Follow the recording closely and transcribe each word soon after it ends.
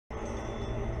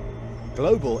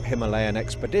global Himalayan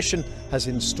expedition has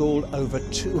installed over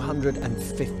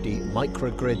 250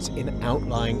 microgrids in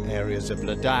outlying areas of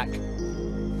Ladakh.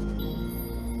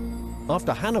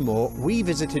 After Hanamore, we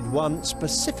visited one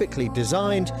specifically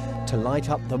designed to light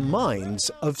up the minds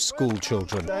of school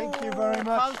children. Thank you very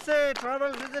much. Khalse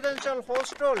Travel Residential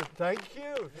Hostel. Thank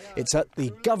you. It's at the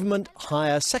Government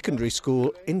Higher Secondary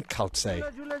School in Khalse.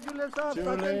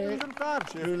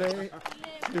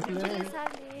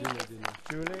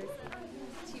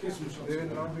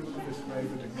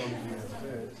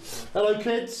 Hello,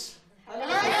 kids.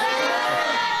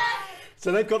 Hello.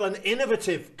 So they've got an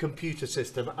innovative computer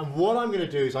system, and what I'm going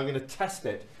to do is I'm going to test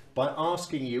it by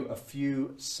asking you a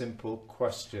few simple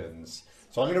questions.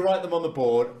 So I'm going to write them on the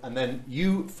board, and then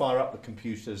you fire up the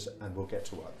computers and we'll get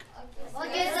to work.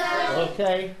 Okay, sir.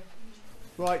 Okay.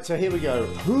 Right, so here we go.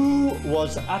 Who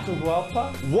was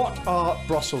Atahualpa? What are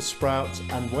Brussels sprouts?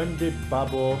 And when did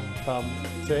Babur come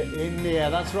to India?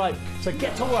 That's right. So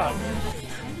get to work.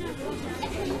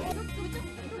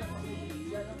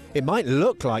 It might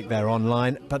look like they're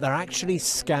online, but they're actually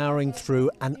scouring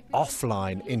through an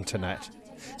offline internet.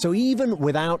 So even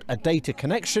without a data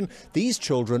connection, these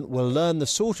children will learn the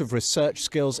sort of research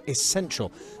skills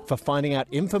essential for finding out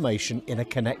information in a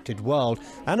connected world.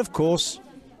 And of course,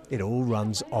 it all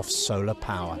runs off solar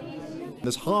power.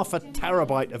 There's 0.5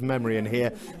 terabyte of memory in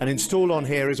here, and installed on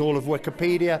here is all of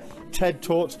Wikipedia, TED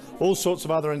Talks, all sorts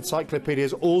of other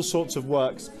encyclopedias, all sorts of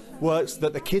works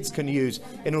that the kids can use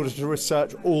in order to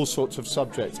research all sorts of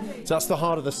subjects. So that's the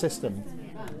heart of the system.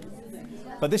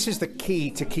 But this is the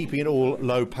key to keeping it all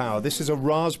low power. This is a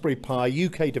Raspberry Pi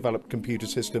UK developed computer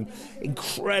system,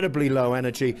 incredibly low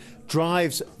energy,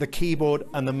 drives the keyboard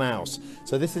and the mouse.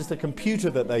 So this is the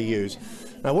computer that they use.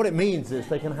 Now what it means is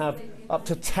they can have up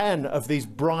to 10 of these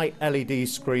bright LED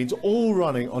screens all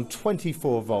running on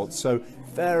 24 volts. So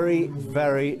very,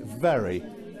 very, very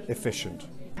efficient.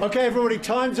 Okay, everybody,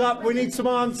 time's up. We need some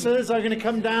answers. I'm going to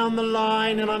come down the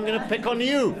line and I'm going to pick on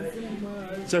you.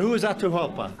 So who is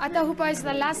Atahualpa? Atahualpa is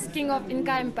the last king of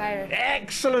Inca Empire.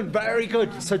 Excellent, very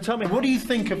good. So tell me, what do you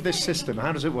think of this system?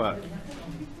 How does it work?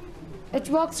 It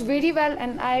works very well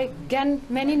and I gain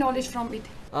many knowledge from it.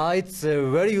 It's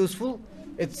very useful.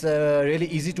 It's really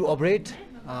easy to operate.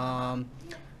 I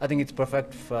think it's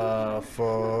perfect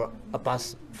for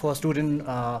a student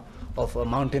of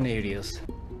mountain areas.